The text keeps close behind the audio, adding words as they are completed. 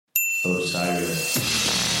Osiris.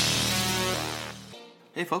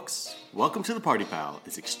 Hey folks, welcome to The Party Pal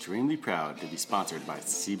is extremely proud to be sponsored by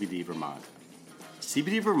CBD Vermont.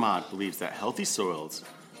 CBD Vermont believes that healthy soils,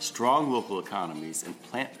 strong local economies, and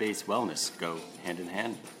plant-based wellness go hand in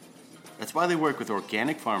hand. That's why they work with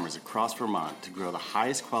organic farmers across Vermont to grow the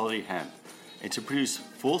highest quality hemp and to produce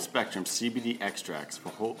full-spectrum CBD extracts for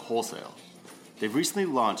wholesale. They've recently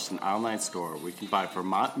launched an online store where you can buy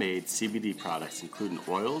Vermont-made CBD products including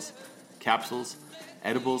oils, capsules,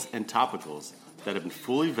 edibles, and topicals that have been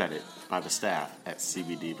fully vetted by the staff at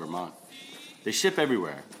CBD Vermont. They ship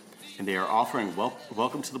everywhere, and they are offering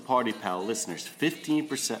Welcome to the Party Pal listeners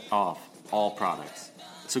 15% off all products.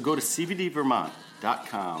 So go to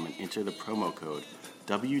cbdvermont.com and enter the promo code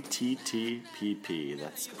WTTPP.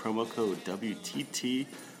 That's promo code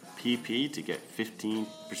WTTPP to get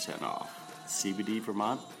 15% off.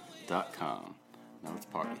 cbdvermont.com. Now let's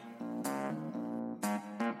party.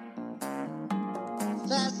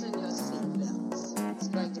 Fasten your seatbelts. It's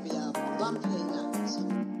going to be a bumpy night.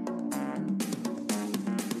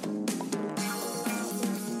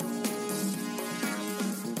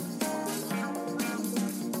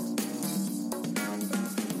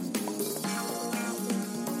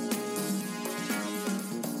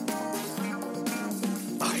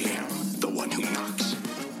 I am the one who knocks.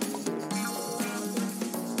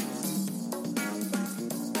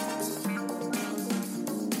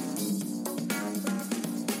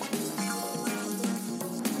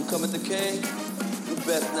 You come at the king, you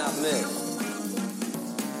best not miss.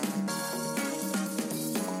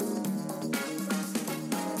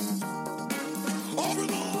 Over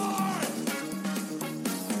the line!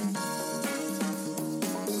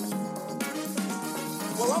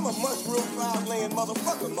 Well, I'm a mushroom cloud laying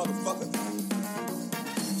motherfucker.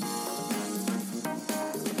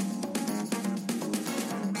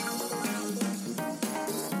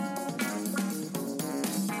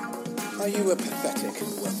 Are you a pathetic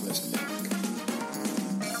and worthless pig?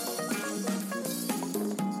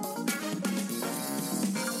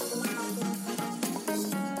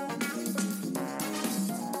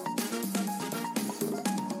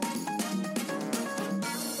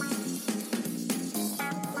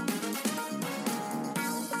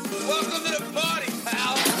 Welcome to the party,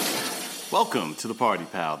 pal! Welcome to The Party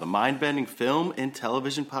Pal, the mind-bending film and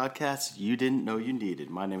television podcast you didn't know you needed.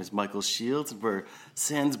 My name is Michael Shields, and we're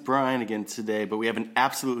sans Brian again today, but we have an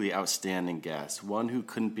absolutely outstanding guest, one who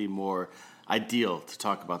couldn't be more ideal to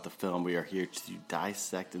talk about the film we are here to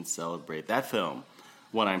dissect and celebrate. That film,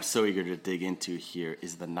 one I'm so eager to dig into here,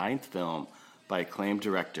 is the 9th film by acclaimed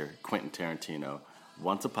director Quentin Tarantino,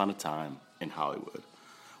 Once Upon a Time in Hollywood.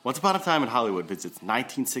 Once Upon a Time in Hollywood visits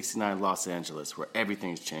 1969 Los Angeles, where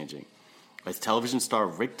everything is changing, as television star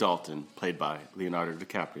Rick Dalton, played by Leonardo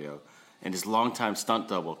DiCaprio, and his longtime stunt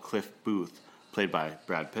double Cliff Booth, played by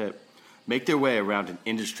Brad Pitt, make their way around an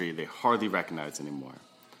industry they hardly recognize anymore.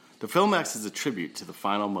 The film acts as a tribute to the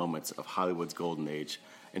final moments of Hollywood's golden age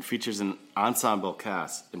and features an ensemble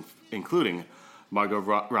cast, including Margot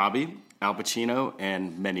Robbie, Al Pacino,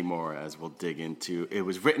 and many more, as we'll dig into. It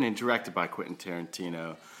was written and directed by Quentin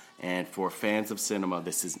Tarantino, and for fans of cinema,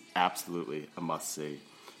 this is absolutely a must-see.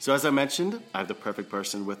 So as I mentioned, I have the perfect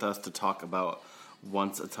person with us to talk about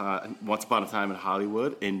Once Upon a Time in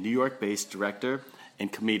Hollywood, and New York-based director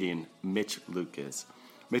and comedian Mitch Lucas.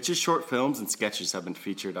 Mitch's short films and sketches have been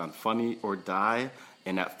featured on Funny or Die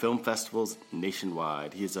and at film festivals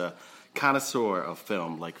nationwide. He is a connoisseur of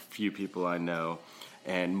film like few people I know,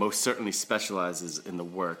 and most certainly specializes in the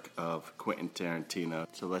work of Quentin Tarantino.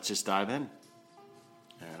 So let's just dive in.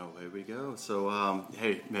 And away we go. So,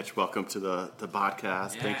 hey, Mitch, welcome to the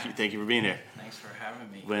podcast. Yeah. Thank you for being here. Thanks for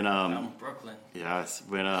having me. I'm in Brooklyn. Yes,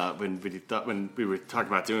 when we were talking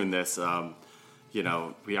about doing this, I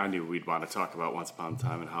knew we'd want to talk about Once Upon a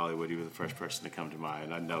Time in Hollywood. You were the first person to come to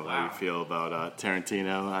mind. I know how you feel about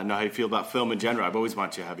Tarantino. I know how you feel about film in general. I've always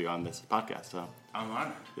wanted to have you on this podcast. So I'm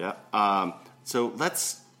honored. yeah. So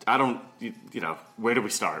where do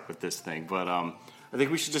we start with this thing? But I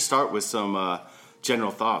think we should just start with some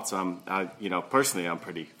general thoughts. Personally, I'm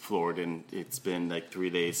pretty floored, and it's been like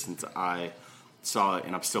 3 days since I saw it,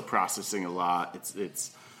 and I'm still processing a lot.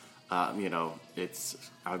 I'm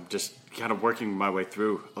just kind of working my way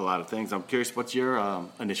through a lot of things. I'm curious, what's your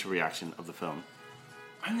initial reaction of the film?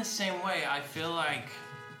 I'm the same way. I feel like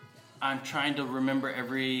I'm trying to remember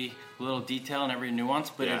every little detail and every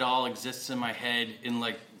nuance, but it all exists in my head in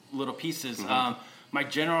like little pieces. Mm-hmm. My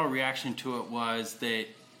general reaction to it was that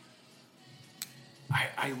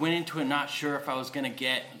I went into it not sure if I was going to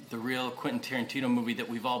get the real Quentin Tarantino movie that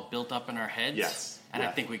we've all built up in our heads. Yes. And I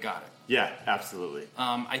think we got it. Yeah, absolutely.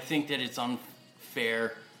 I think that it's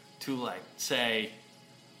unfair to like say,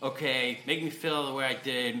 okay, make me feel the way I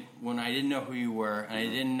did when I didn't know who you were and I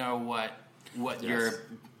didn't know what your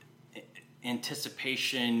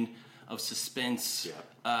anticipation of suspense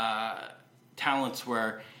talents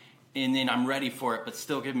were, and then I'm ready for it, but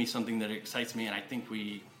still give me something that excites me. And I think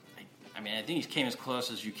I think he came as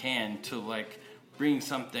close as you can to like bringing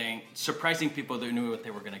something, surprising people that knew what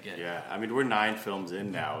they were going to get. Yeah, I mean, we're 9 films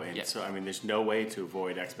in now, and so I mean, there's no way to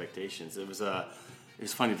avoid expectations. It was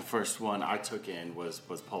funny. The first one I took in was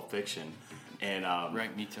Pulp Fiction, and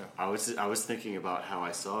right, me too. I was thinking about how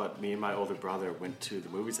I saw it. Me and my older brother went to the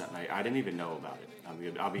movies that night. I didn't even know about it. I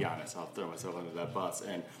mean, I'll be honest. I'll throw myself under that bus.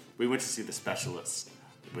 And we went to see The Specialist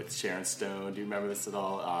with Sharon Stone. Do you remember this at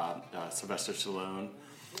all? Sylvester Stallone.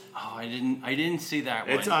 Oh, I didn't see that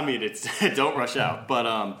one. It's don't rush out.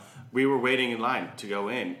 But we were waiting in line to go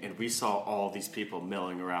in, and we saw all these people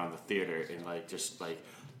milling around the theater, and like just like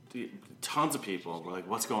tons of people. We're like,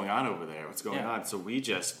 "What's going on over there? What's going on?" So we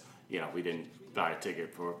just, we didn't buy a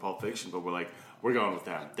ticket for Pulp Fiction, but we're like, we're going with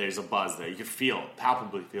them. There's a buzz there. You could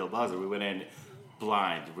palpably feel a buzz. And we went in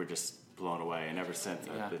blind. We're just blown away, and ever since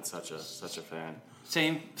I've been such a fan.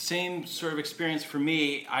 Same sort of experience for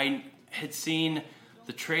me. I had seen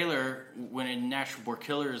the trailer when Natural Born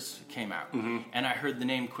Killers came out, and I heard the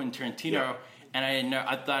name Quentin Tarantino, and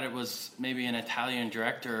I thought it was maybe an Italian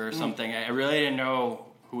director or something. I really didn't know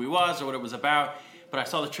who he was or what it was about, but I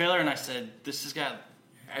saw the trailer and I said, this has got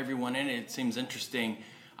everyone in it. It seems interesting.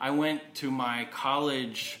 I went to my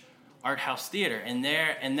college art house theater, and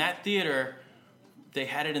that theater, they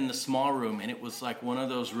had it in the small room, and it was like one of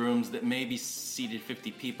those rooms that maybe seated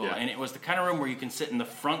 50 people, and it was the kind of room where you can sit in the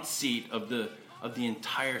front seat of the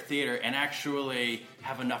entire theater and actually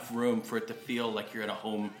have enough room for it to feel like you're at a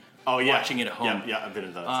home, watching it at home. Yeah, I've been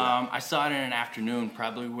in those. I saw it in an afternoon,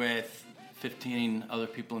 probably with 15 other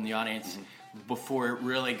people in the audience, before it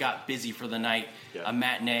really got busy for the night, a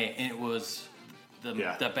matinee, and it was the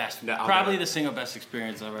best, probably the single best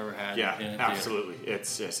experience I've ever had. Yeah, in a absolutely.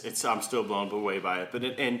 It's I'm still blown away by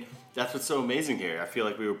it, and that's what's so amazing here. I feel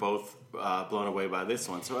like we were both blown away by this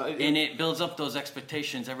one. So and it builds up those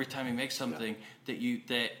expectations every time you make something that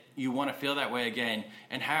you want to feel that way again.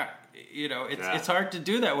 And how it's hard to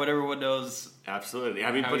do that when everyone knows. Absolutely.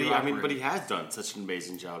 But he has done such an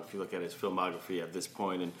amazing job. If you look at his filmography at this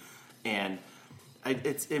point, and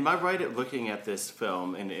am I right at looking at this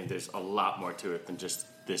film? And there's a lot more to it than just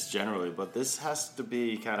this generally, but this has to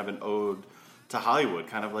be kind of an ode to Hollywood,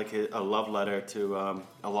 kind of like a love letter to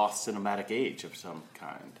a lost cinematic age of some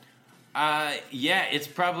kind. It's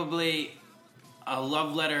probably a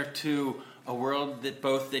love letter to a world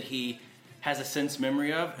that he has a sense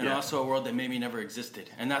memory of, and also a world that maybe never existed.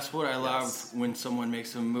 And that's what I love when someone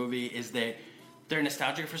makes a movie, is that they're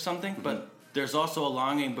nostalgic for something, but there's also a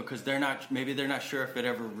longing because they're not sure if it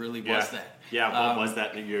ever really was that. Yeah, what was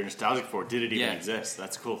that you're nostalgic for? Did it even exist?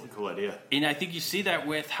 That's cool idea. And I think you see that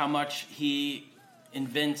with how much he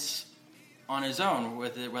invents on his own,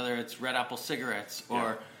 whether it's Red Apple cigarettes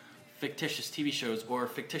or fictitious TV shows or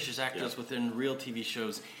fictitious actors within real TV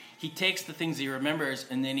shows. He takes the things he remembers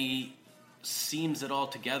and then he seams it all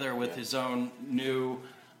together with his own new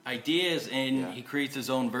ideas, and he creates his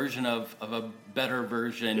own version of a better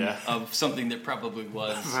version of something that probably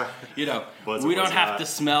was. We don't have to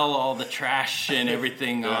smell all the trash and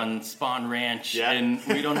everything on Spawn Ranch, and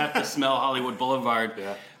we don't have to smell Hollywood Boulevard.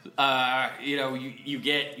 You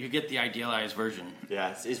get the idealized version.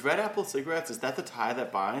 Yeah, is Red Apple cigarettes? Is that the tie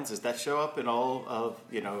that binds? Does that show up in all of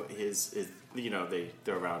his?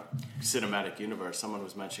 They're around cinematic universe. Someone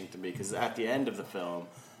was mentioning to me because at the end of the film,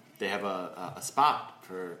 they have a spot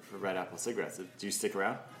for Red Apple cigarettes. Do you stick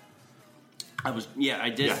around? I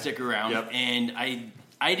did stick around, and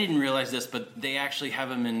I didn't realize this, but they actually have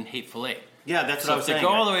them in Hateful Eight. Yeah, that's what I was saying. To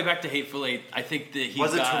go all the way back to Hateful Eight, I think that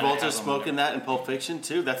wasn't Travolta smoking that in Pulp Fiction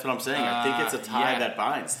too? That's what I'm saying. I think it's a tie that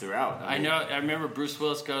binds throughout. I know. I remember Bruce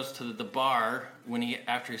Willis goes to the bar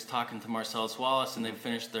after he's talking to Marcellus Wallace, and they've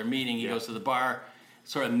finished their meeting. He goes to the bar,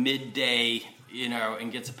 sort of midday,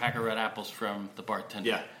 and gets a pack of Red Apples from the bartender.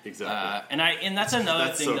 Yeah, exactly. And that's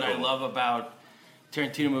another thing that I love about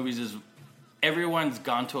Tarantino movies is everyone's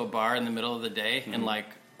gone to a bar in the middle of the day and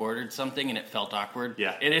ordered something and it felt awkward.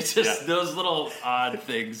 Yeah. And it's just those little odd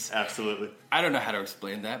things. Absolutely. I don't know how to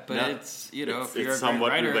explain that, but it's if you're it's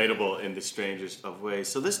somewhat a great writer, relatable in the strangest of ways.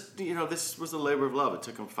 So this was a labor of love. It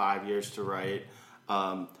took him 5 years to write.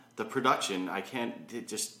 The production,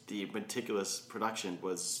 the meticulous production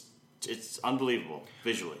it's unbelievable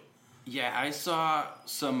visually. Yeah, I saw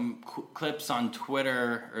some clips on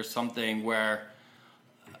Twitter or something where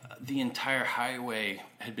the entire highway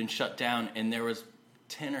had been shut down and there was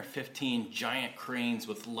 10 or 15 giant cranes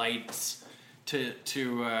with lights to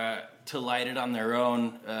light it on their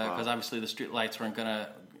own, because obviously the street lights weren't going to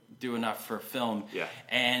do enough for film. Yeah.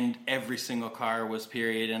 And every single car was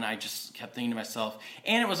period, and I just kept thinking to myself,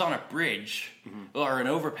 and it was on a bridge or an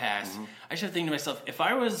overpass. I should think to myself, if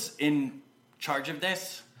I was in charge of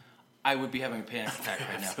this, I would be having a panic attack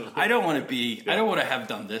right now. I don't want to be. I don't want to have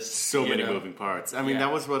done this. So many moving parts. I mean,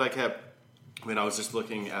 that was what I kept. When I was just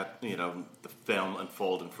looking at the film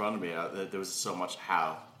unfold in front of me, there was so much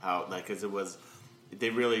how like, because it was, they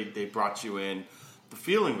brought you in. The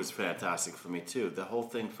feeling was fantastic for me too. The whole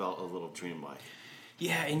thing felt a little dreamlike.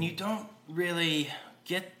 Yeah, and you don't really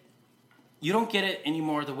get it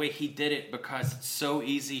anymore the way he did it, because it's so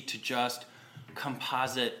easy to just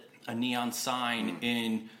composite a neon sign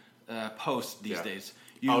in post these days.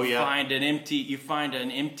 You find an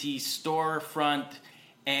empty storefront,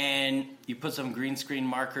 and you put some green screen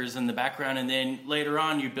markers in the background, and then later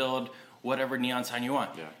on you build whatever neon sign you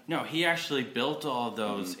want. Yeah. No, he actually built all of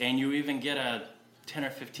those, and you even get a 10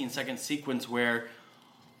 or 15 second sequence where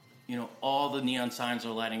all the neon signs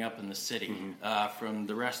are lighting up in the city, from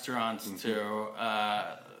the restaurants to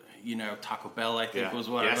Taco Bell, I think was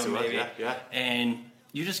one of them, maybe. And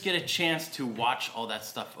you just get a chance to watch all that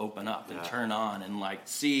stuff open up and turn on, and like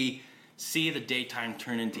see the daytime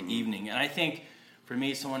turn into evening. And I think for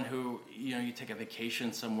me, someone who you take a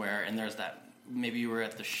vacation somewhere, and there's that, maybe you were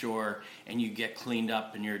at the shore and you get cleaned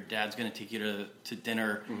up, and your dad's going to take you to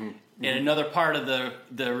dinner in another part of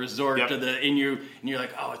the resort, and you're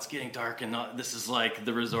like, oh, it's getting dark, and this is like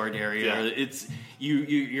the resort area. It's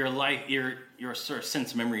your sort of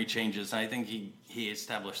sense memory changes, and I think he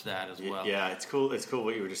established that as well. Yeah, it's cool. It's cool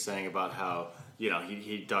what you were just saying about how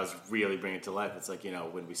he does really bring it to life. It's like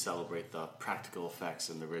when we celebrate the practical effects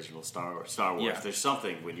in the original Star Wars. There's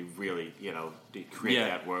something when you really create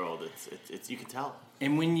that world. It's you can tell.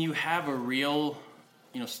 And when you have a real,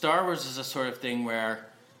 Star Wars is a sort of thing where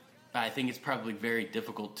I think it's probably very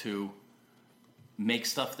difficult to make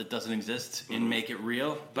stuff that doesn't exist and make it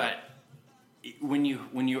real. But when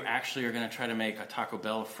you actually are going to try to make a Taco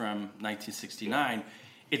Bell from 1969,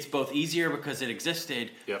 it's both easier because it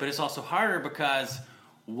existed, but it's also harder because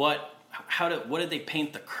what did they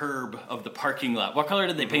paint the curb of the parking lot? What color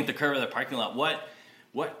did they paint the curb of the parking lot? What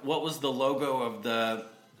was the logo of the?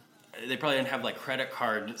 They probably didn't have like credit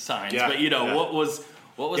card signs, but what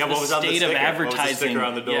was the state of advertising? What was the sticker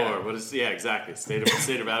on the door? What is exactly state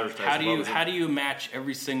of advertising? How do you match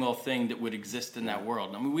every single thing that would exist in that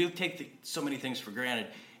world? I mean, we take so many things for granted.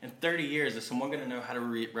 In 30 years, is someone going to know how to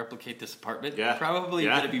replicate this apartment? Yeah. Probably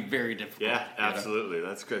going to be very difficult. Yeah, absolutely.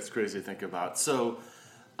 That's crazy to think about. So,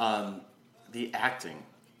 the acting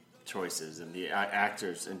choices and the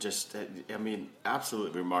actors, and just,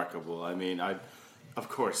 absolutely remarkable. Of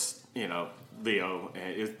course, Leo,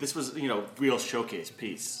 this was, real showcase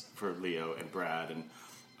piece for Leo and Brad,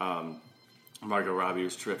 and Margot Robbie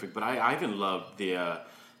was terrific. But I even loved the...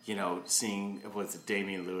 seeing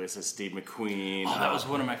Damian Lewis as Steve McQueen. Oh, that was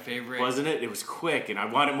one of my favorites. Wasn't it? It was quick, and I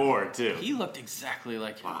wanted more, too. He looked exactly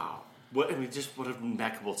like him. Wow. What an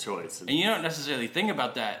impeccable choice. And you don't necessarily think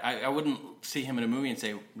about that. I wouldn't see him in a movie and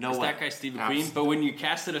say, that guy Steve McQueen? But when you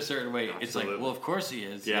cast it a certain way, it's like, well, of course he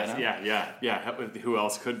is. Yes, yeah. Who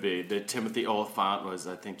else could be? The Timothy Olyphant was,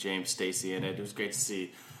 I think, James Stacey in it. It was great to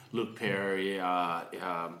see Luke Perry,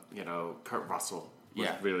 Kurt Russell. Was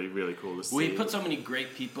really, really cool to see. We put so many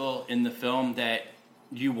great people in the film that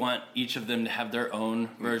you want each of them to have their own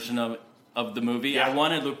version of the movie. I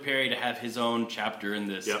wanted Luke Perry to have his own chapter in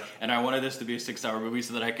this, and I wanted this to be a 6-hour movie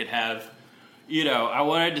so that I could have, I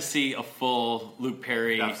wanted to see a full Luke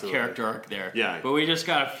Perry character arc there. Yeah. But we just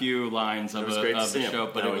got a few lines of the show,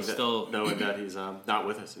 but it was still... Knowing that he's not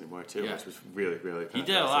with us anymore, too, which was really, really fantastic. He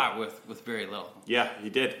did a lot with very little. Yeah, he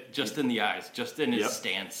did. Just in the eyes, just in his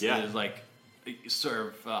stance. Yeah. It was like... sort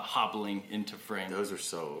of hobbling into frame. Those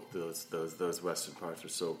Western parts are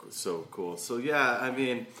so cool. So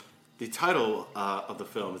the title of the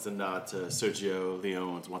film is a nod to Sergio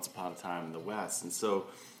Leone's Once Upon a Time in the West, and so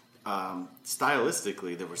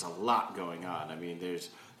stylistically there was a lot going on. There's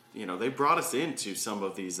they brought us into some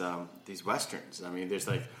of these westerns. There's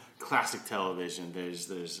like classic television.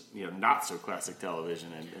 There's not so classic television,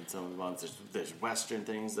 and some of the ones there's Western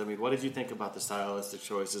things. What did you think about the stylistic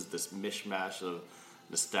choices? This mishmash of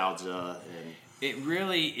nostalgia, and it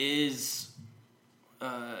really is.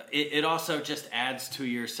 It also just adds to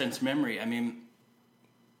your sense memory.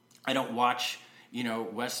 I don't watch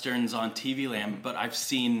westerns on TV Land, but I've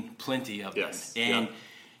seen plenty of them, and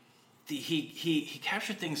he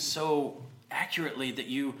captured things so accurately that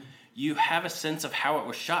you have a sense of how it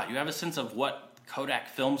was shot. You have a sense of what Kodak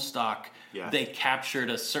film stock they captured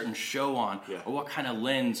a certain show on, or what kind of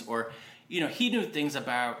lens, or he knew things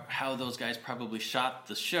about how those guys probably shot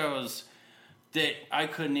the shows that I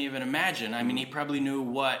couldn't even imagine. I mean, he probably knew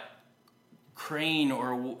what crane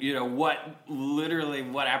or what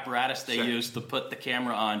apparatus they used to put the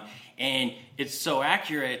camera on, and it's so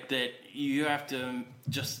accurate that you have to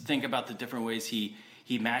just think about the different ways he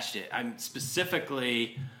matched it. I'm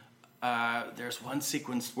specifically there's one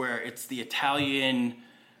sequence where it's the Italian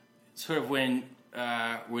sort of when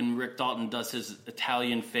Rick Dalton does his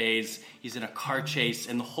Italian phase, he's in a car chase,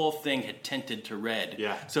 and the whole thing had tinted to red.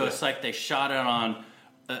 So it's like they shot it on.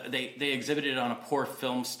 They exhibited it on a poor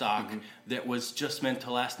film stock that was just meant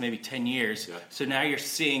to last maybe 10 years. So now you're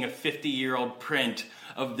seeing a 50-year-old print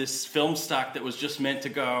of this film stock that was just meant to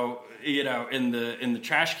go, in the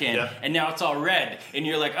trash can, and now it's all red, and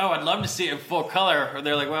you're like, oh, I'd love to see it in full color. Or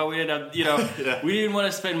they're like, well, we didn't have, we didn't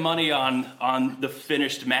want to spend money on the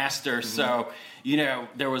finished master, so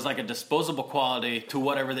there was like a disposable quality to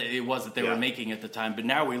whatever it was that they were making at the time. But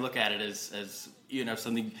now we look at it as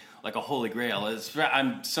something like a holy grail.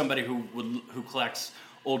 I'm somebody who collects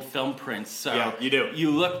old film prints, so you do.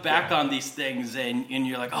 You look back on these things and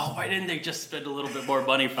you're like, oh, why didn't they just spend a little bit more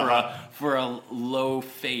money for a low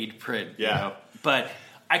fade print? But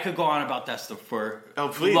I could go on about that stuff for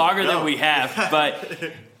longer than we have.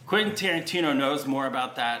 But Quentin Tarantino knows more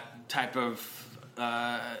about that type of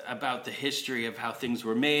about the history of how things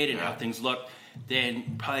were made and how things look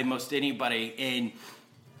than probably most anybody. And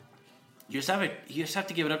you just have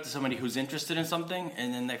to give it up to somebody who's interested in something,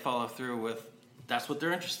 and then they follow through with. That's what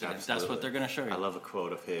they're interested in. That's what they're going to show you. I love a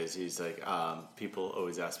quote of his. He's like, people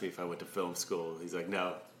always ask me if I went to film school. He's like,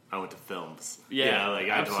 no, I went to films. I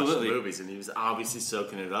had to watch the movies, and he was obviously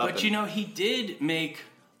soaking it up. But he did make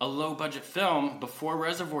a low-budget film before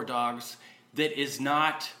Reservoir Dogs that is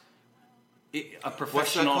not a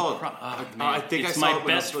professional. What's that called? I think it's I saw My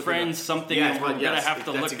Best Friend something. Yeah, we're gonna have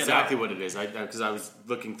to look it up. That's exactly what it is. Because I was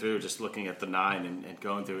looking at the 9 and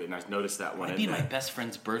going through it, and I noticed that one. It might be My Best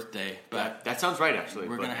Friend's birthday, but that sounds right. Actually,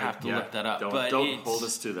 we're gonna have to look that up. Don't hold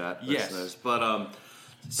us to that, listeners. But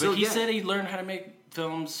he said he learned how to make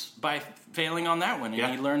films by failing on that one,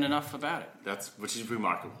 and he learned enough about it. Which is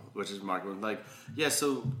remarkable.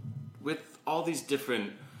 So with all these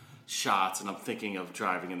different shots, and I'm thinking of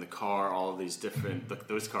driving in the car, all of these different,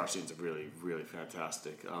 those car scenes are really, really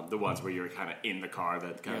fantastic. The ones where you're kind of in the car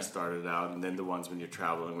that kind of started out, and then the ones when you're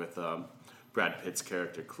traveling with Brad Pitt's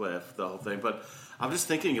character Cliff, the whole thing. But I'm just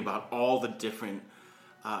thinking about all the different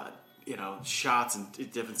shots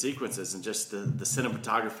and different sequences, and just the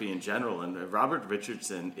cinematography in general. And Robert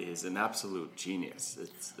Richardson is an absolute genius.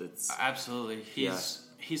 It's absolutely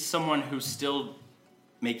he's someone who's still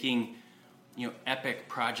making epic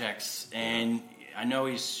projects, and I know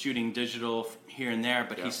he's shooting digital here and there,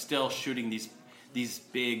 but he's still shooting these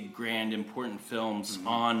big, grand, important films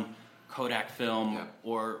on Kodak film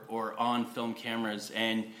or on film cameras,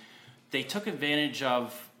 and they took advantage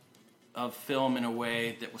of film in a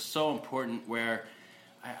way that was so important. Where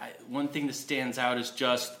one thing that stands out is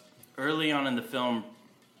just early on in the film,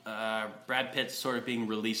 Brad Pitt's sort of being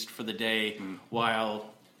released for the day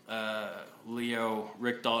while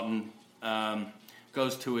Rick Dalton.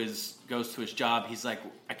 Goes to his job. He's like,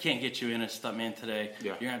 I can't get you in as stuntman today.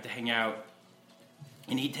 You're gonna have to hang out.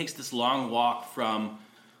 And he takes this long walk from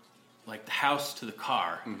like the house to the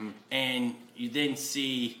car, and you then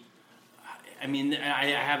see. I mean, I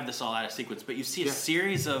have this all out of sequence, but you see a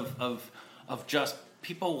series of just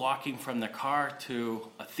people walking from the car to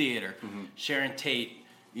a theater. Sharon Tate.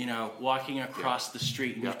 Walking across the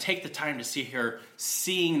street. And you take the time to see her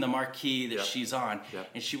seeing the marquee that she's on.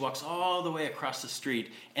 And she walks all the way across the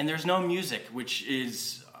street. And there's no music, which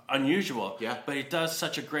is unusual. But it does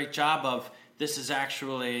such a great job of, this is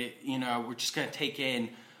actually, we're just going to take in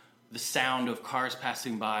the sound of cars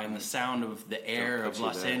passing by and the sound of the air of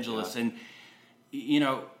Los Angeles. And,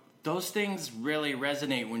 those things really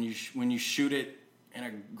resonate when you shoot it in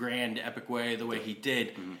a grand, epic way, the way he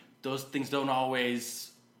did. Those things don't always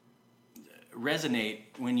resonate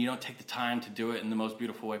when you don't take the time to do it in the most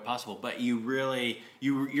beautiful way possible, but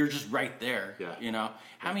you're just right there.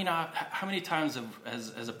 How many times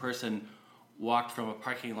has a person walked from a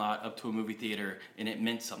parking lot up to a movie theater and it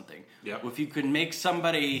meant something? Well, if you could make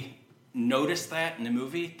somebody notice that in the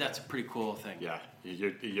movie, that's a pretty cool thing.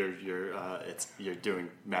 You're doing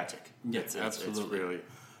magic. Absolutely. It's really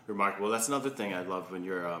remarkable. That's another thing I love when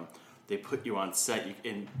you're they put you on set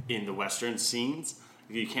in the Western scenes.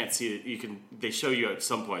 You can't see it. They show you at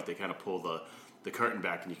some point. They kind of pull the curtain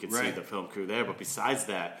back, and you can see the film crew there. But besides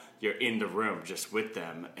that, you're in the room just with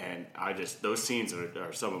them, and those scenes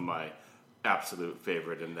are some of my absolute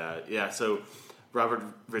favorite in that. Yeah, so Robert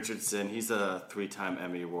Richardson, he's a 3-time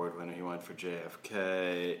Emmy Award winner. He won for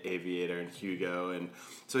JFK, Aviator, and Hugo. And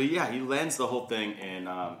so, yeah, he lands the whole thing in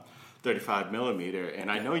 35 millimeter.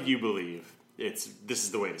 And I know you believe this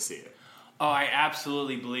is the way to see it. Oh, I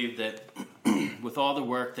absolutely believe that with all the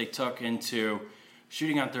work they took into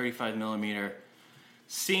shooting on 35 millimeter,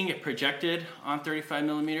 seeing it projected on 35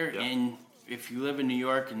 millimeter, and if you live in New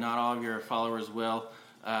York, and not all of your followers will,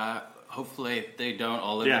 hopefully they don't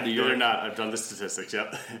all live in New York. They're not. I've done the statistics.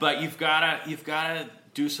 Yep. But you've gotta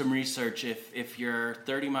do some research. If you're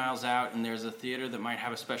 30 miles out and there's a theater that might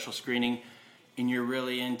have a special screening, and you're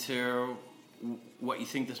really into what you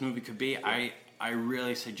think this movie could be, I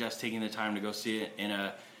really suggest taking the time to go see it in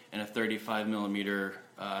a 35 millimeter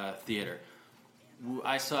theater.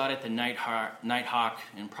 I saw it at the Nighthawk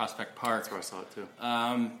in Prospect Park. That's where I saw it too.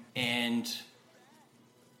 And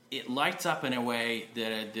it lights up in a way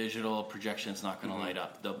that a digital projection is not going to light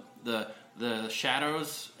up. The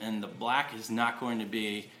shadows and the black is not going to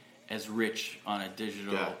be as rich on a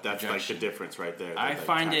digital that's projection. like the difference right there. I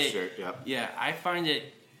find it. I find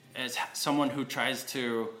it as someone who tries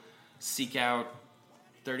to seek out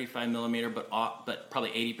 35 millimeter, but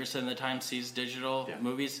probably 80% of the time sees digital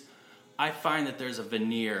movies. I find that there's a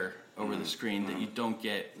veneer over the screen that you don't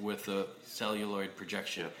get with a celluloid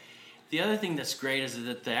projection. The other thing that's great is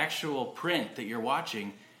that the actual print that you're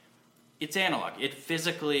watching, it's analog. It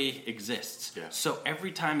physically exists. So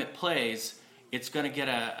every time it plays, it's going to get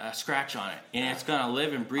a scratch on it, and it's going to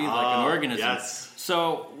live and breathe like an organism. Yes.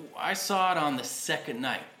 So I saw it on the second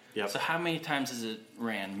night. Yep. So how many times has it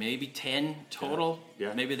ran? Maybe 10 total?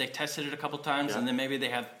 Yeah. Maybe they tested it a couple times, and then maybe they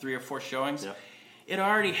had 3 or 4 showings. Yep. It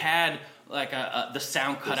already had like the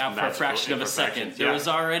sound cut out for a fraction of a second. There was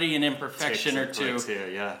already an imperfection or two.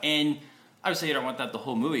 Here, And obviously you don't want that the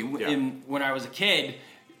whole movie. When I was a kid,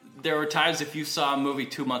 there were times if you saw a movie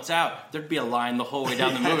 2 months out, there'd be a line the whole way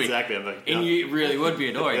down the movie. Exactly. And you really would be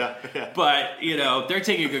annoyed. But, they're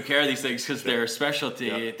taking good care of these things because they're a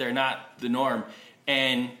specialty. They're not the norm.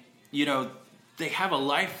 And, they have a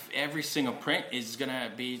life. Every single print is going to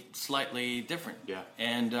be slightly different.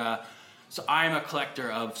 And so I'm a collector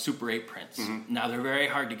of Super 8 prints. Now, they're very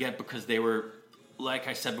hard to get because they were, like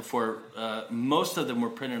I said before, most of them were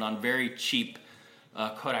printed on very cheap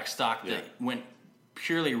Kodak stock that went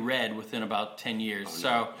purely red within about 10 years.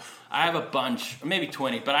 So I have a bunch, maybe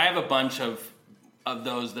 20, but I have a bunch of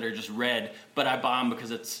those that are just red, but I buy them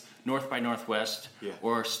because it's North by Northwest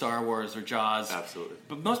or Star Wars or Jaws. Absolutely.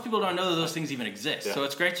 But most people don't know that those things even exist. So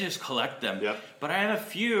it's great to just collect them. But I have a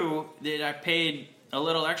few that I paid a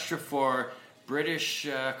little extra for. British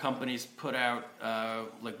companies put out,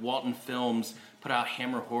 like Walton Films, put out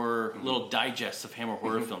Hammer Horror, little digests of Hammer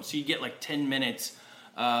Horror films. So you get like 10 minutes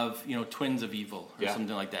of, Twins of Evil or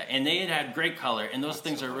something like that. And they had great color, and those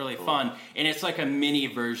things are really fun. And it's like a mini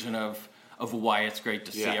version of why it's great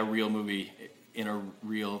to see a real movie in a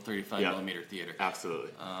real 35 millimeter theater.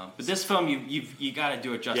 Absolutely. But this film, you got to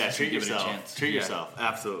do it justice. Treat and give yourself. it a chance. Treat yourself.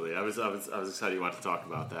 Absolutely. I was excited you wanted to talk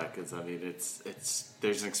about that because it's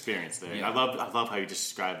there's an experience there. I love how you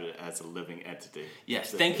described it as a living entity.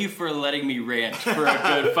 Yes. Thank you for letting me rant for a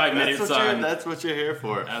good 5 minutes on. That's what you're here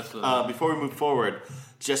for. Absolutely. Before we move forward,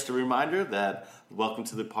 just a reminder that Welcome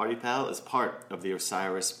to the Party Pal is part of the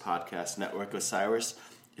Osiris Podcast Network. Osiris,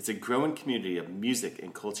 it's a growing community of music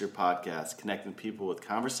and culture podcasts connecting people with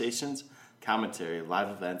conversations, commentary, live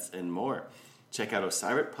events, and more. Check out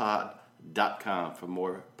osiritpod.com for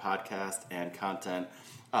more podcasts and content.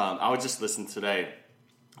 I was just listening today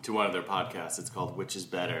to one of their podcasts. It's called Which is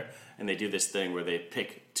Better, and they do this thing where they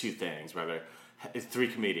pick 2 things, whether 3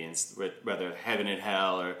 comedians, whether heaven and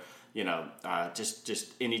hell or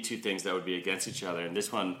just any 2 things that would be against each other. And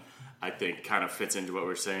this one, I think, kind of fits into what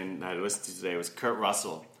we're saying that I listened to today was Kurt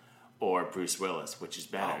Russell or Bruce Willis, which is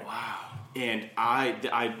better. Oh, wow. And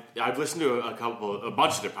I've listened to a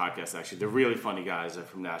bunch of their podcasts, actually. They're really funny guys. They're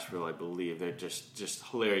from Nashville, I believe. They're just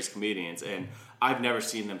hilarious comedians. And I've never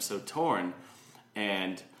seen them so torn.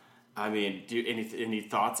 And I mean, do you, any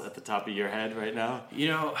thoughts at the top of your head right now?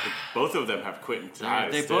 Like both of them have Quentin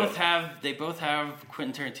ties. They both have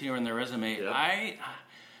Quentin Tarantino in their resume. Yep.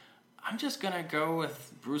 I'm just gonna go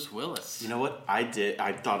with Bruce Willis. You know what? I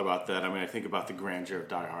thought about that. I mean, I think about the grandeur of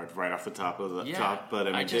Die Hard right off the top of the top. But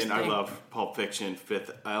I love Pulp Fiction,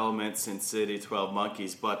 Fifth Element, Sin City, 12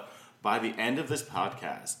 Monkeys. But by the end of this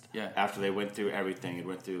podcast, after they went through everything and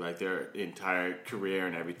went through like their entire career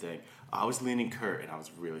and everything, I was leaning Kurt, and I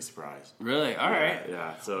was really surprised. Really? All right.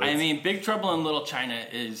 Yeah. So I mean, Big Trouble in Little China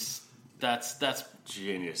is That's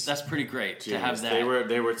Genius. That's pretty great to have that.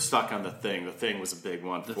 They were stuck on The Thing. The Thing was a big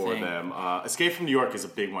one for them. Escape from New York is a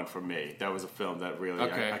big one for me. That was a film that really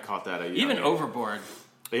I caught that. Even Overboard.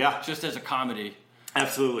 Yeah, just as a comedy.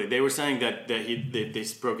 Absolutely. They were saying that they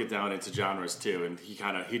broke it down into genres too, and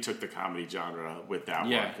he took the comedy genre with that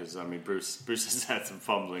one because I mean Bruce has had some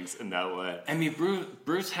fumblings in that way. I mean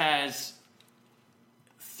Bruce has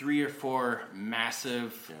 3 or 4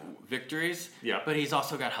 massive victories, but he's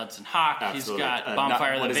also got Hudson Hawk. Absolutely. He's got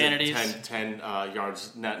Bonfire of the Vanities. 10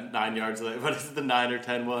 yards, 9 yards. What is it? The 9 or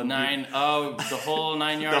 10 one? 9. Oh, the whole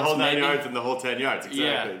 9 yards. The whole 9 maybe? yards and the whole 10 yards.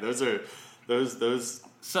 Exactly. Yeah. Those.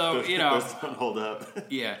 So those don't hold up.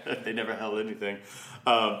 Yeah, they never held anything.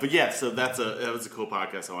 But yeah, so that was a cool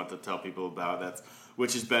podcast I want to tell people about.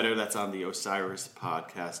 Which is better. That's on the Osiris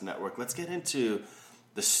Podcast Network. Let's get into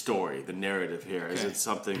the story, the narrative here. Okay. It's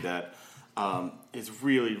something that is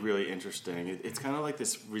really, really interesting. It's kind of like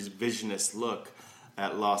this revisionist look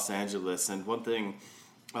at Los Angeles. And one thing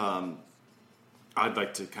I'd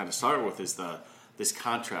like to kind of start with is this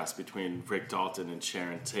contrast between Rick Dalton and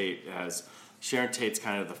Sharon Tate, as Sharon Tate's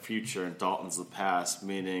kind of the future and Dalton's the past,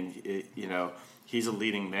 meaning, he's a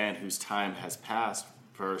leading man whose time has passed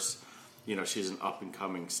versus, she's an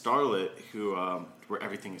up-and-coming starlet who, where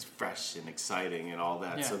everything is fresh and exciting and all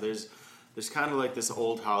that. Yeah. So there's kind of like this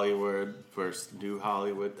old Hollywood versus new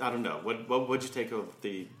Hollywood. I don't know. What'd you take of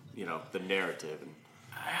the narrative?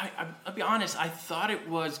 I'll be honest. I thought it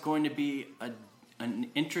was going to be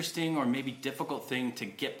an interesting or maybe difficult thing to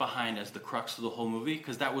get behind as the crux of the whole movie,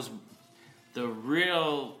 because that was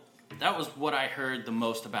what I heard the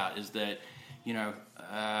most about, is that,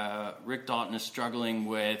 Rick Dalton is struggling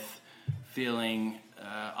with feeling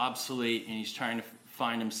obsolete, and he's trying to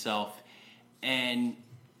find himself. And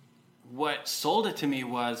what sold it to me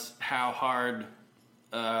was how hard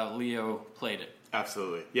Leo played it.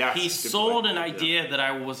 Absolutely. Yeah. He sold an idea that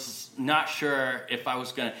I was not sure if I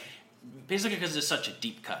was going to, basically because it's such a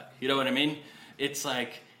deep cut. You know what I mean? It's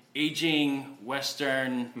like aging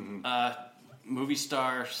Western movie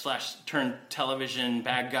star / turned television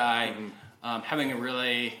bad guy having a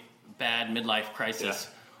really bad midlife crisis.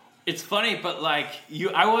 Yeah. It's funny, but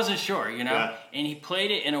I wasn't sure, Yeah. And he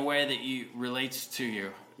played it in a way that relates to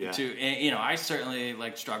you. Yeah. And, I certainly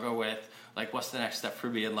struggle with what's the next step for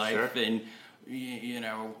me in life, sure. And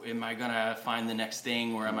am I gonna find the next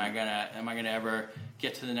thing, or am I gonna ever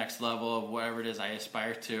get to the next level of whatever it is I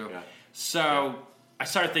aspire to? Yeah. So I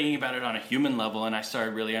started thinking about it on a human level, and I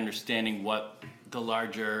started really understanding what the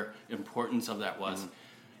larger importance of that was.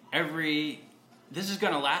 This is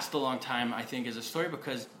gonna last a long time, I think, as a story,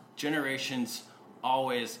 because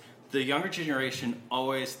the younger generation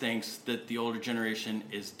always thinks that the older generation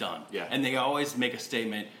is done. Yeah. And they always make a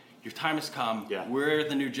statement, your time has come, yeah. We're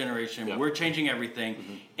the new generation, yeah. We're changing everything,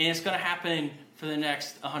 and it's going to happen for the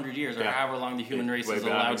next 100 years, or however long the human race is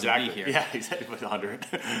allowed to be here. Yeah, exactly, 100.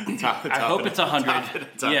 I hope it's 100.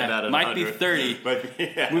 Yeah, might be 30.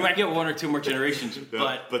 We might get 1 or 2 more generations,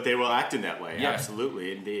 but they will act in that way, yeah.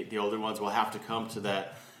 Absolutely. And the older ones will have to come to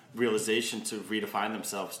that realization to redefine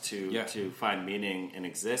themselves, to find meaning and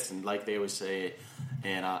exist. And like they always say,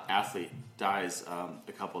 an athlete dies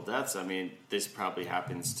a couple deaths. I mean, this probably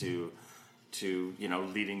happens to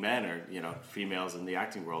leading men or females in the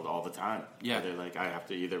acting world all the time. Yeah, they're like, I have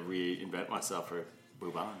to either reinvent myself or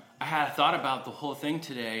move on. I had thought about the whole thing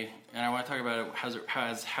today, and I want to talk about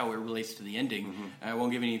it how it relates to the ending. Mm-hmm. I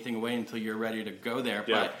won't give anything away until you're ready to go there.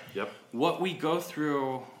 Yeah. But Yep. What we go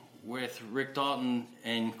through with Rick Dalton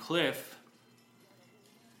and Cliff,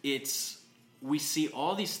 we see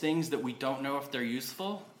all these things that we don't know if they're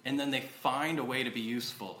useful, and then they find a way to be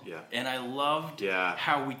useful. Yeah. And I loved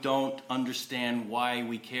how we don't understand why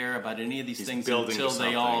we care about any of these things until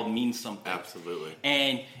they all mean something. Absolutely.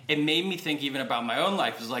 And it made me think even about my own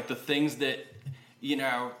life, is the things that,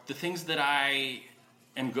 the things that I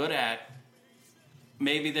am good at,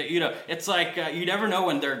 maybe that, it's you never know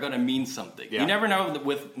when they're going to mean something. Yeah. You never know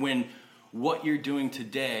when what you're doing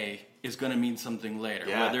today is going to mean something later.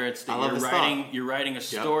 Yeah. Whether it's that you're writing a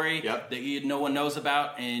story that no one knows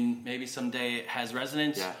about, and maybe someday it has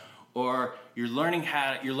resonance, or you're learning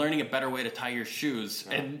a better way to tie your shoes,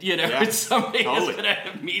 and it's something that's going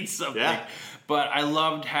to mean something. Yeah. But I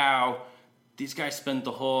loved how these guys spent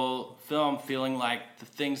the whole film feeling like the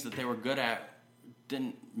things that they were good at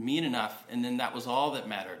didn't mean enough, and then that was all that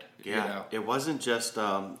mattered. Yeah, it wasn't just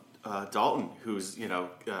Dalton who's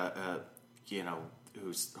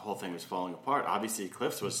whose whole thing was falling apart. Obviously,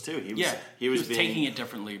 Cliff's was too. He was taking it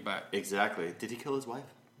differently, but exactly. Did he kill his wife?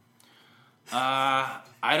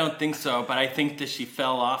 I don't think so, but I think that she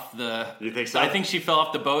fell off the. You think so? I think she fell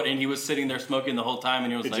off the boat, and he was sitting there smoking the whole time,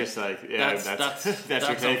 and he was like, just like, yeah, that's your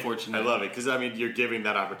take. unfortunate. I love it because I mean, you're giving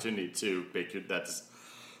that opportunity to make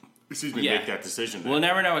make that decision. We'll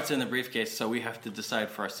never know what's in the briefcase, so we have to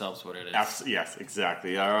decide for ourselves what it is. Yes,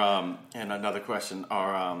 exactly. And another question: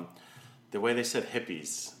 the way they said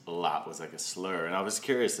hippies a lot was like a slur, and I was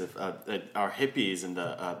curious if are hippies and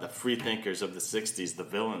the free thinkers of the '60s the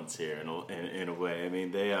villains here in a way? I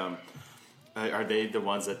mean, they are they the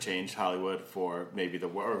ones that changed Hollywood for maybe the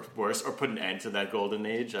worse or put an end to that golden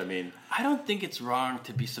age? I mean, I don't think it's wrong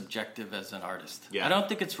to be subjective as an artist. Yeah. I don't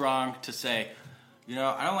think it's wrong to say,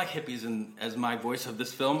 I don't like hippies as my voice of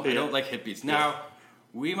this film. I don't like hippies. Now,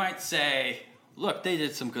 we might say, look, they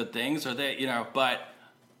did some good things, or but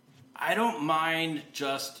I don't mind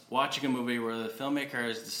just watching a movie where the filmmaker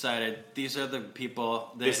has decided these are the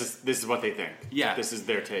people that... This is what they think. Yeah. This is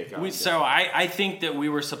their take on it. So I think that we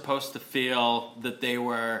were supposed to feel that they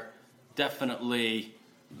were definitely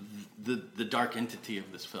the dark entity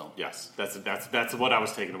of this film. Yes, that's what I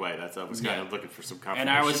was taking away. I was kind of looking for some confirmation.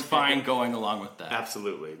 And I was fine going along with that.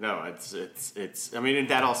 Absolutely. No, it's I mean, and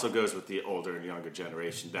that also goes with the older and younger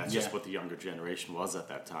generation. That's just what the younger generation was at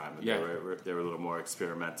that time. And they were a little more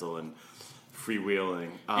experimental and freewheeling.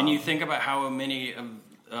 And you think about how many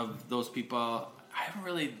of those people, I haven't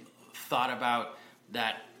really thought about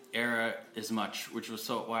that era as much, which was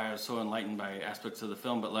why I was so enlightened by aspects of the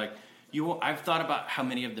film, but like, I've thought about how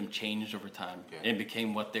many of them changed over time and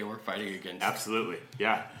became what they were fighting against. Absolutely,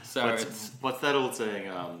 yeah. So what's that old saying?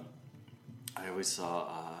 I always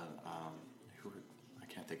saw. I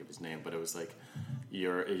can't think of his name, but it was like,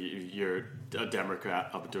 you're a Democrat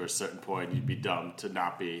up to a certain point. You'd be dumb to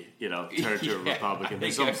not be, turn to a Republican.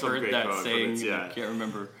 I think I've heard that saying. I can't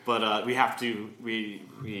remember. But we have to.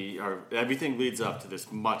 We are. Everything leads up to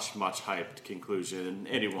this much hyped conclusion. And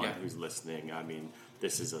anyone who's listening, I mean.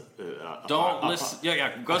 This is don't listen.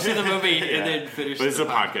 Go see the movie and then finish. But it's a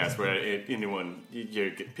podcast where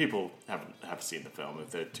people have seen the film if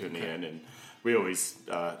they're tuning in, and we always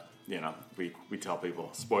we tell people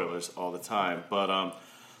spoilers all the time. But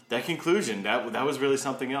that conclusion that was really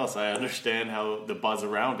something else. I understand how the buzz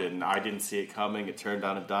around it, and I didn't see it coming. It turned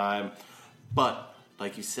on a dime, but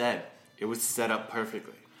like you said, it was set up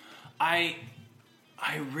perfectly. I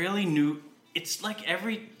really knew. It's like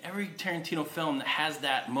every Tarantino film that has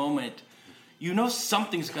that moment,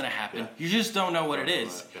 something's going to happen. Yeah. You just don't know what it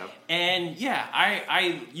is. Yep. And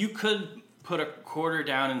you could put a quarter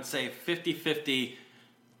down and say 50-50,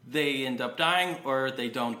 they end up dying or they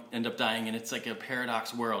don't end up dying, and it's like a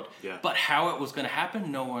paradox world. Yeah. But how it was going to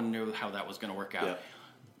happen, no one knew how that was going to work out. Yeah.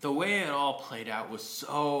 The way it all played out was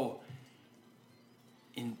so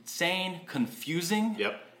insane, confusing,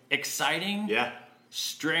 exciting,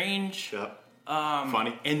 strange,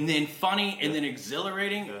 funny, and then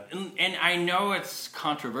exhilarating, and I know it's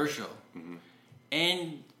controversial,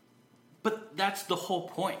 but that's the whole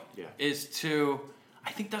point.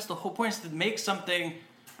 I think that's the whole point, is to make something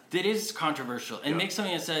that is controversial and make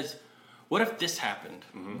something that says, what if this happened?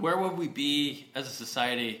 Where would we be as a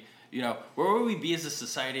society? Where would we be as a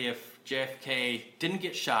society if JFK didn't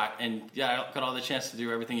get shot and got all the chance to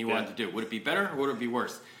do everything he wanted to do? Would it be better or would it be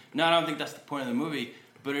worse? No, I don't think that's the point of the movie,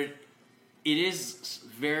 but it is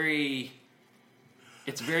very.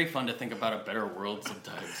 It's very fun to think about a better world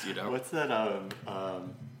sometimes, What's that?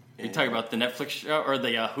 You talking about the Netflix show or the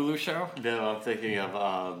Hulu show? No, I'm thinking of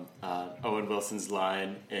Owen Wilson's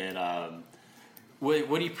line in.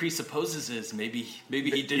 What he presupposes is maybe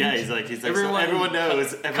he didn't. Yeah, he's like everyone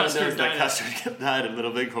knows that Custer died in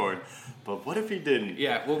Little Bighorn, but what if he didn't?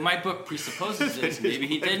 Yeah, well, my book presupposes is maybe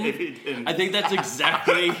he didn't. Maybe he didn't. I think that's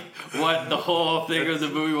exactly what the whole thing of the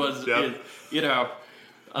movie was. Yep.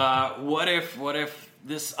 What if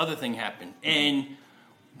this other thing happened? And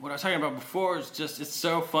what I was talking about before is just, it's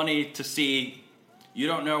so funny to see. You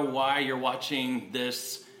don't know why you're watching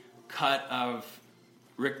this cut of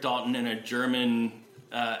Rick Dalton in a German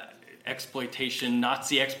Nazi exploitation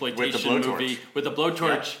movie with a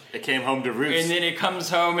blowtorch. Yeah, it came home to roost. And then it comes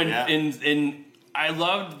home and I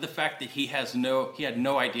loved the fact that he had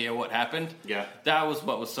no idea what happened. Yeah. That was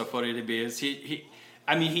what was so funny to me, is he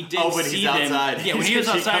did see them. Outside. Yeah, when he was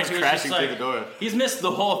outside, he was crashing just like, through the door. He's missed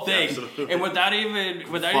the whole thing. Absolutely. And without even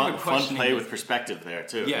questioning fun play with perspective there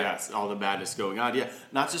too. Yeah. Yes, all the madness going on. Yeah,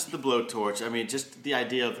 not just the blowtorch. I mean, just the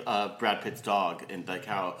idea of Brad Pitt's dog and like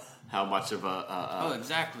how much of a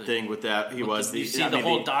thing with that he was. The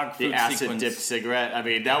whole dog food the acid sequence. dipped cigarette. I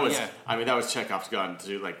mean, that was Chekhov's gun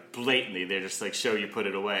to like blatantly. They just like show you put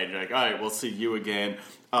it away, and you're like, all right, we'll see you again.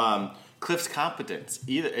 Cliff's competence,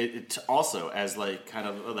 it also as like kind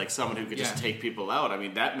of like someone who could just take people out. I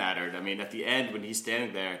mean, that mattered. I mean, at the end when he's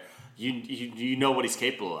standing there, you know what he's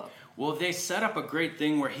capable of. Well, they set up a great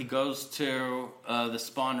thing where he goes to the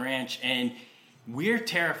Spawn Ranch, and we're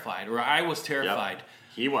terrified, or I was terrified. Yep.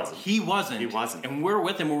 He wasn't. He wasn't. And we're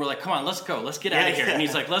with him, and we're like, come on, let's go. Let's get out of here. And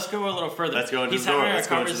he's like, let's go a little further. Let's go into he's the door. having Let's a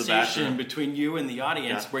go into the conversation bathroom. between you and the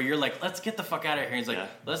audience where you're like, let's get the fuck out of here. And he's like,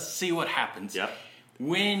 let's see what happens. Yep.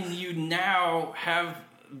 When you now have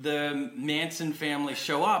the Manson family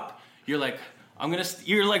show up, you're like,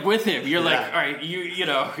 you're like with him. You're like, all right,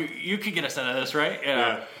 you could get us out of this, right?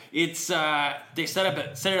 Yeah. It's they set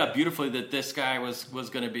it up beautifully that this guy was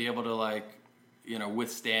going to be able to like,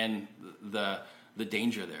 withstand the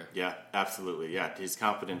danger there. Yeah, absolutely. Yeah, his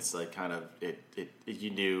confidence, like, kind of you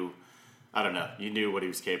knew. I don't know. You knew what he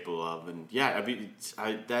was capable of, and I mean,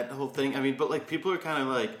 that whole thing. I mean, but like people are kind of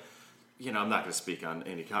like, I'm not going to speak on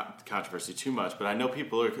any controversy too much, but I know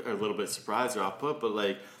people are a little bit surprised or off put. But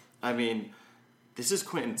like, I mean, this is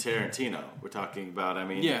Quentin Tarantino we're talking about. I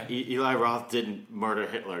mean, Eli Roth didn't murder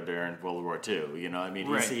Hitler during World War II. I mean,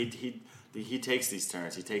 he takes these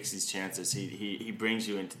turns, he takes these chances, he brings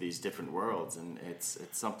you into these different worlds, and it's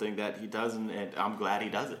something that he does, and I'm glad he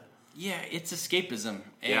does it. Yeah, it's escapism,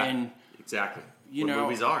 and exactly. What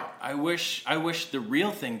movies are. I wish the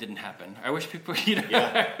real thing didn't happen. I wish people,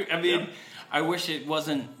 I mean, I wish it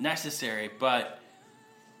wasn't necessary, but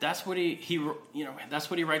that's what that's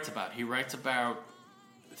what he writes about. He writes about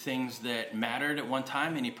things that mattered at one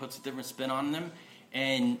time, and he puts a different spin on them.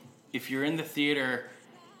 And if you're in the theater,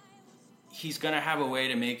 he's going to have a way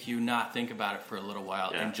to make you not think about it for a little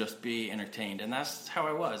while and just be entertained. And that's how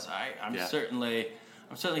I was. I'm certainly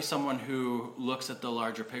someone who looks at the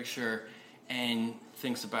larger picture and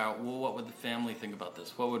thinks about, well, what would the family think about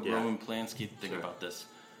this? What would Roman Polanski think about this?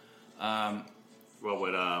 What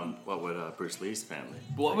would Bruce Lee's family?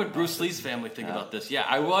 What would Bruce Lee's family think about this? Yeah,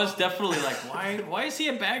 I was definitely like, why is he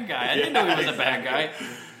a bad guy? I didn't know he was a bad guy.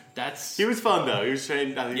 He was fun though. He was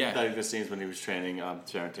training. I think the scenes when he was training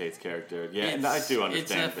Sharon Tate's character. Yeah, and I do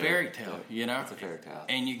understand. It's a fairy tale, It's a fairy tale,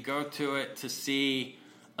 and you go to it to see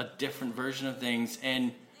a different version of things.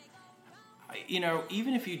 And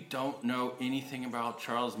even if you don't know anything about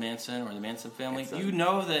Charles Manson or the Manson family, you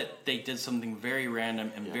know that they did something very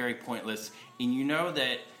random and very pointless, and you know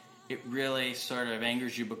that it really sort of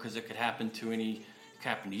angers you because it could happen to you,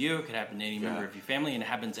 it could happen to any member of your family, and it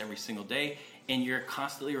happens every single day. And you're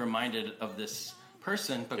constantly reminded of this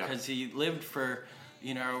person because he lived for,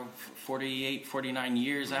 48, 49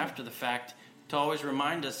 years after the fact to always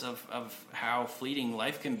remind us of how fleeting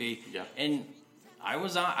life can be. Yeah. And I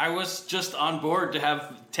was just on board to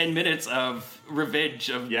have 10 minutes of revenge,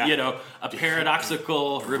 of, a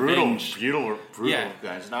paradoxical revenge. Brutal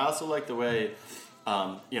guys. And I also like the way,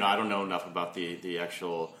 I don't know enough about the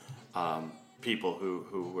actual people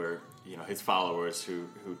who were, his followers who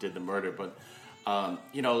did the murder, but a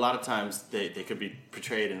lot of times they could be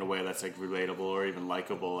portrayed in a way that's like relatable or even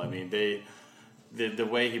likable. I mean, the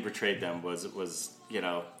way he portrayed them was it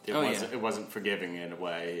wasn't forgiving in a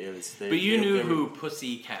way. But you knew who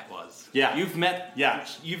Pussycat was. Yeah, you've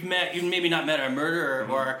maybe not met a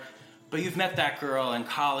murderer but you've met that girl in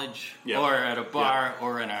college or at a bar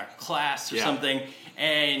or in a class or something,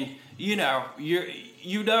 and you know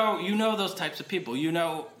those types of people.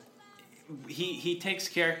 He takes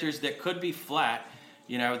characters that could be flat,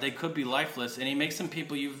 they could be lifeless, and he makes them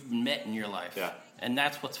people you've met in your life. Yeah. And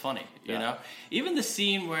that's what's funny, you know? Even the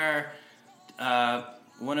scene where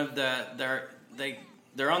one of they're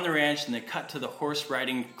on the ranch and they cut to the horse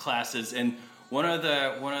riding classes, and one of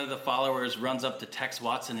the followers runs up to Tex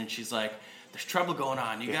Watson and she's like, "There's trouble going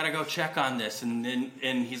on. You got to go check on this." And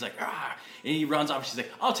he's like, "Ah!" And he runs off. And she's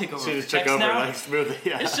like, "I'll take over." She just took over like smoothly.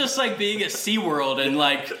 Yeah. It's just like being at SeaWorld and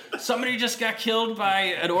like somebody just got killed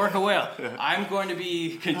by an orca whale. I'm going to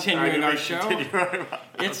be continuing our show.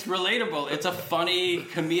 It's relatable. It's a funny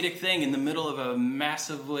comedic thing in the middle of a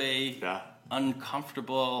massively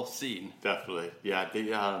uncomfortable scene. Definitely, yeah.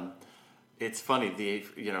 It's funny.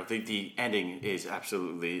 The ending is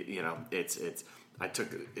absolutely it's. I took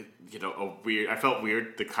I felt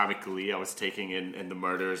weird the comic glee I was taking in the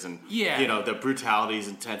murders and the brutality is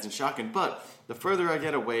intense and shocking. But the further I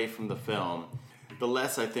get away from the film, the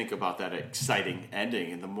less I think about that exciting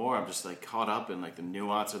ending, and the more I'm just like caught up in like the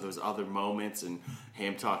nuance of those other moments and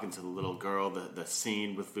him talking to the little girl, the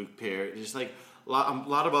scene with Luke Perry, just like a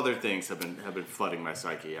lot of other things have been flooding my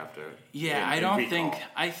psyche after. Yeah,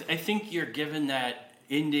 I think you're given that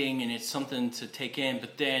ending and it's something to take in,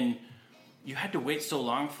 but then you had to wait so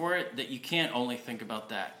long for it that you can't only think about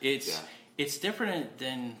that. It's it's different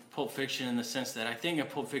than Pulp Fiction in the sense that I think in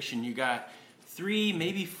Pulp Fiction you got 3,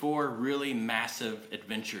 maybe 4 really massive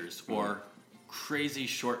adventures or crazy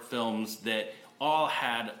short films that all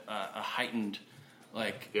had a heightened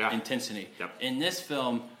intensity. Yep. In this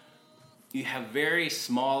film, you have very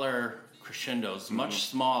smaller crescendos, much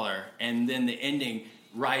smaller, and then the ending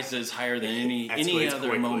rises higher than any Escalates other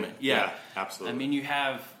quickly. moment. Yeah, absolutely. I mean, you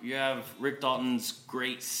have Rick Dalton's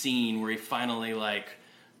great scene where he finally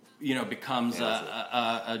becomes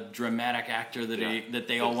a dramatic actor that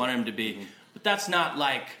they all want him to be. But that's not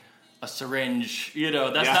like a syringe,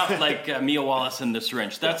 that's not like Mia Wallace in The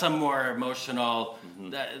Syringe. That's a more emotional,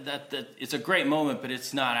 that it's a great moment, but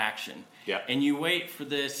it's not action. Yeah. And you wait for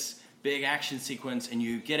this big action sequence and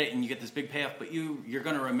you get it and you get this big payoff, but you're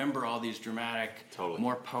going to remember all these dramatic,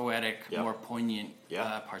 more poetic, more poignant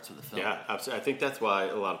parts of the film. Yeah, absolutely. I think that's why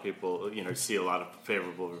a lot of people, see a lot of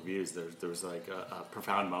favorable reviews. There was like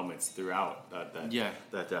profound moments throughout that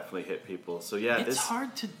definitely hit people. So yeah, it's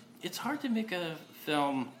hard to make a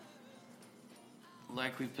film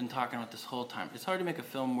like we've been talking about this whole time. It's hard to make a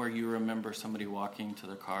film where you remember somebody walking to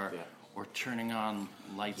their car or turning on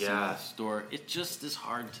lights in the store. It just is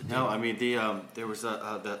hard to do. No, I mean there was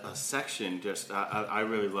a section I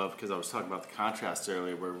really loved because I was talking about the contrast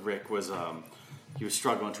earlier where Rick was he was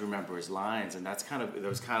struggling to remember his lines, and that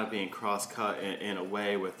was kind of being cross-cut in a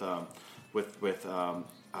way with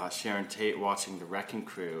Sharon Tate watching The Wrecking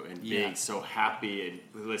Crew and being so happy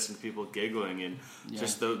and listening to people giggling and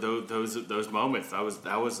just those moments.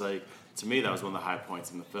 That was like, to me, that was one of the high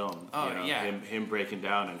points in the film. Him breaking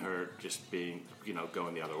down and her just being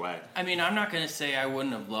going the other way. I mean, I'm not going to say I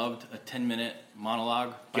wouldn't have loved a 10-minute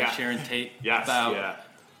monologue by Sharon Tate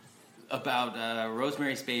about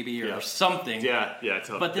Rosemary's Baby or something. Yeah,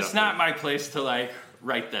 totally. But it's not my place to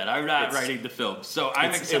write that. I'm not writing the film, so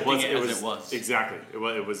I'm accepting it as it was. Exactly.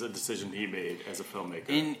 It was a decision he made as a filmmaker.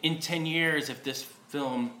 In 10 years, if this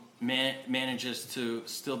film manages to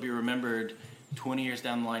still be remembered 20 years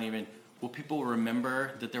down the line even, will people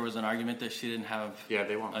remember that there was an argument that she didn't have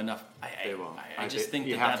they won't. enough? They won't. I just think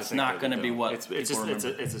that's not going to be what it's people remember.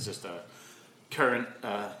 It's just a current,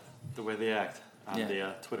 the way they act on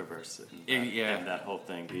the Twitterverse and that whole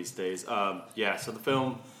thing these days. So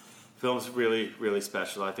the film's really, really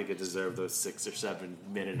special. I think it deserved those 6 or 7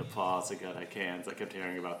 minute applause it got at Cannes. I kept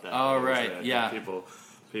hearing about that. Oh, right,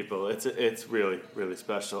 People, it's really, really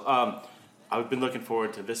special. I've been looking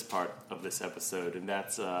forward to this part of this episode, and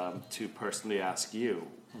that's to personally ask you,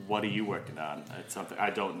 what are you working on? It's something I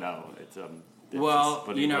don't know. What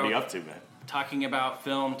are you up to, man? Talking about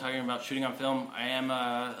film, talking about shooting on film, I am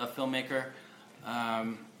a filmmaker.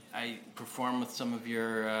 I perform with some of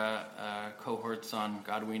your cohorts on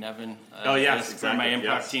Godwin Evan. For my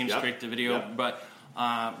improv team, straight to video. Yep. But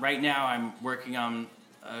right now I'm working on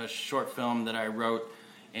a short film that I wrote,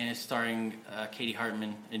 and it's starring Katie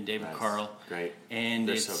Hartman and David Carl. Great. And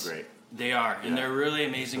they're so great. They are, and they're really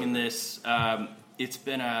amazing in this. It's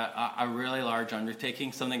been a really large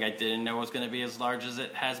undertaking, something I didn't know was going to be as large as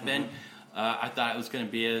it has been. I thought it was going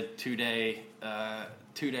to be a two-day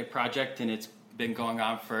project, and it's been going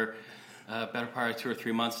on for better part of 2 or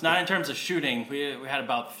 3 months. Not in terms of shooting. We had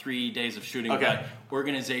about 3 days of shooting, but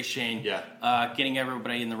organization, getting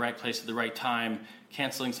everybody in the right place at the right time,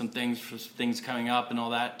 canceling some things for things coming up and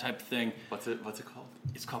all that type of thing. What's it called?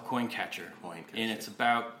 It's called Coin Catcher. And it's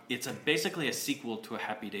basically a sequel to a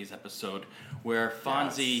Happy Days episode where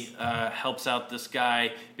Fonzie helps out this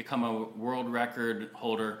guy become a world record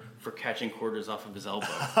holder for catching quarters off of his elbow.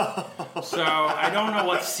 So I don't know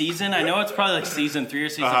what season. I know it's probably like season 3 or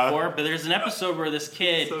season 4, but there's an episode where this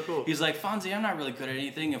kid, he's like, Fonzie, I'm not really good at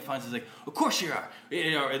anything. And Fonzie's like, of course you are.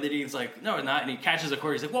 And then he's like, no, not. And he catches a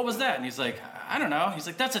quarter. He's like, what was that? And he's like, I don't know. He's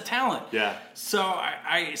like, that's a talent. Yeah. So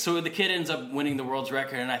so the kid ends up winning the world's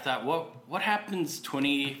record, and I thought, what happens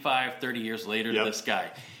 25, 30 years later to this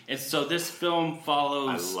guy? And so this film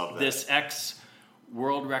follows this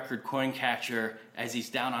ex-world record coin catcher as he's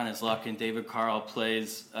down on his luck, and David Carl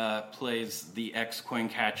plays the ex-coin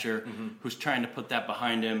catcher who's trying to put that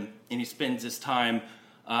behind him, and he spends his time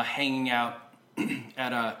hanging out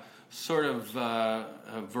at a sort of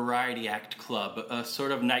a variety act club, a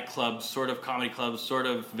sort of nightclub, sort of comedy club, sort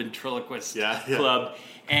of ventriloquist club,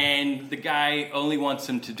 and the guy only wants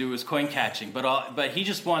him to do his coin catching, but he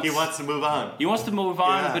just wants... He wants to move on. He wants to move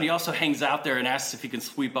on, but he also hangs out there and asks if he can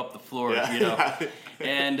sweep up the floor,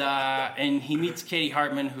 And he meets Katie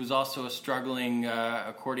Hartman, who's also a struggling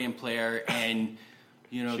accordion player, and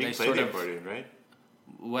they sort of... accordion, right?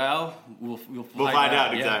 Well, we'll find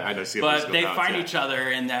out exactly. I know. But they find each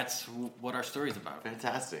other, and that's what our story's about.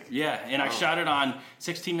 Fantastic. Yeah, and I shot it on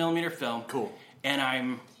 16 millimeter film. Cool. And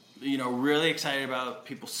I'm really excited about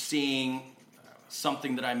people seeing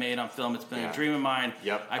something that I made on film. It's been a dream of mine.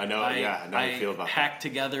 Yep, I know. I know how you feel about that. I hacked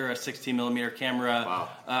together a 16mm camera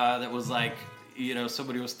that was like,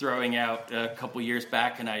 somebody was throwing out a couple years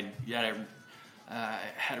back, and I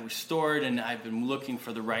had it restored, and I've been looking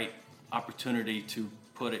for the right opportunity to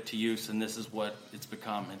put it to use, and this is what it's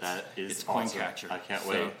become. It's awesome. Coincatcher. I can't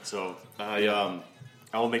wait. So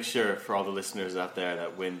I will make sure for all the listeners out there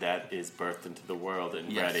that when that is birthed into the world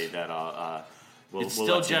and ready, that it's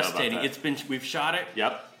still gestating. We've shot it.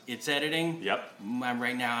 Yep. It's editing. Yep.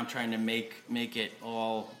 Right now, I'm trying to make it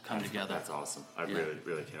all come together. That's awesome. I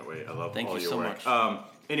really can't wait. I love all your work. Thank you so much.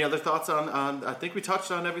 Any other thoughts on? I think we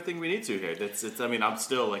touched on everything we need to here. I'm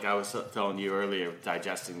still, like I was telling you earlier,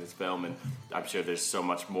 digesting this film, and I'm sure there's so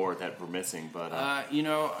much more that we're missing. But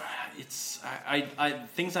it's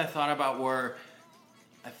things I thought about were,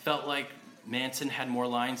 I felt like Manson had more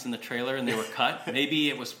lines in the trailer and they were cut. Maybe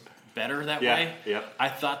it was better that way. Yeah. I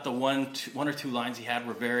thought the one or two lines he had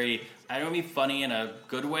were very, I don't mean funny in a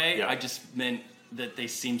good way. Yeah. I just meant that they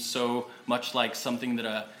seemed so much like something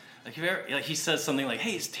that he says something like,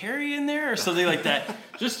 "Hey, is Terry in there?" or something like that.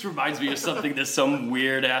 Just reminds me of something that some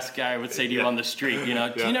weird ass guy would say to you on the street. Do you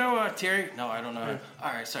know Terry? No, I don't know.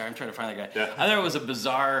 All right, sorry, I'm trying to find that guy. Yeah. I thought it was a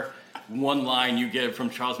bizarre one line you get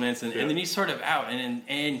from Charles Manson, and then he's sort of out,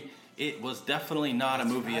 and it was definitely not a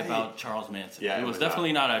movie about Charles Manson. Yeah, it was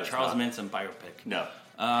definitely not a Charles Manson biopic. No.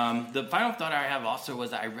 The final thought I have also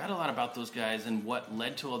was that I read a lot about those guys and what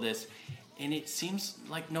led to all this, and it seems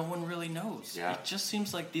like no one really knows. Yeah. It just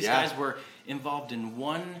seems like these guys were involved in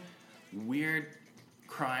one weird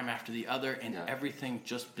crime after the other, and everything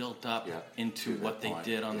just built up into what they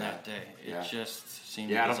did on that day. It just seemed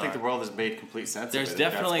bizarre. I don't think the world has made complete sense There's of it.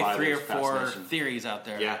 definitely 3 or 4 theories out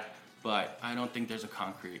there. Yeah. But I don't think there's a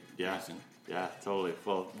concrete reason. Yeah, totally.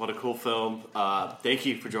 Well, what a cool film. Thank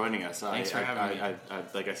you for joining us. Thanks for having me.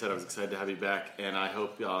 Like I said, I was excited to have you back, and I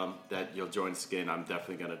hope that you'll join us again. I'm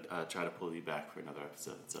definitely going to try to pull you back for another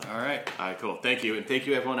episode. So. All right. All right, cool. Thank you. And thank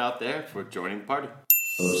you, everyone out there, for joining the party.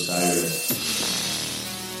 Osiris.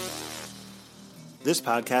 This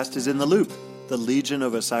podcast is in the Loop, the Legion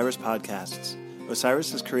of Osiris podcasts.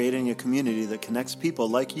 Osiris is creating a community that connects people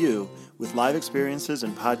like you with live experiences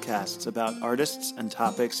and podcasts about artists and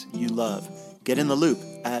topics you love. Get in the loop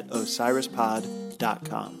at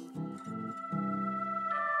osirispod.com.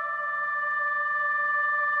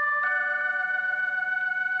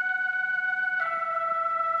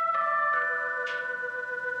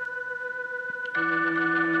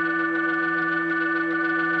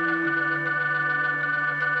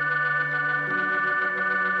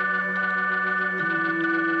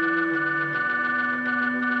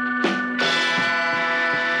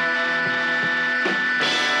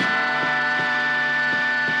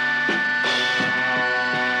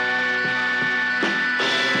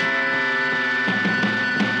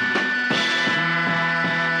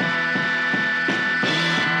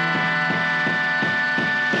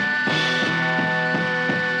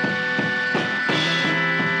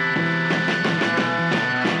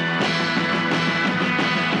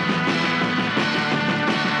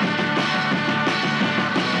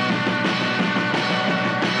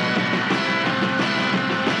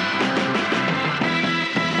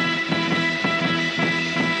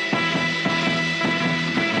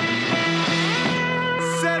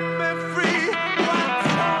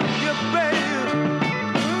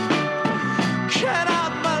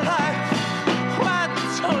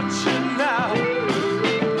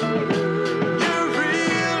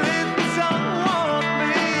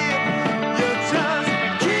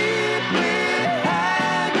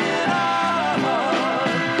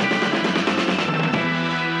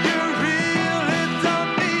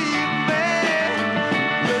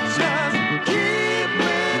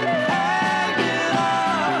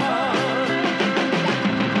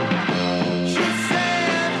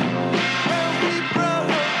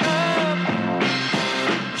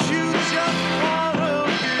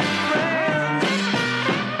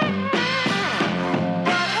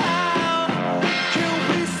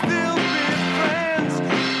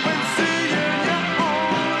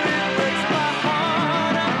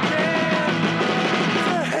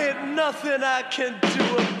 I can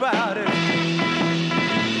do about it.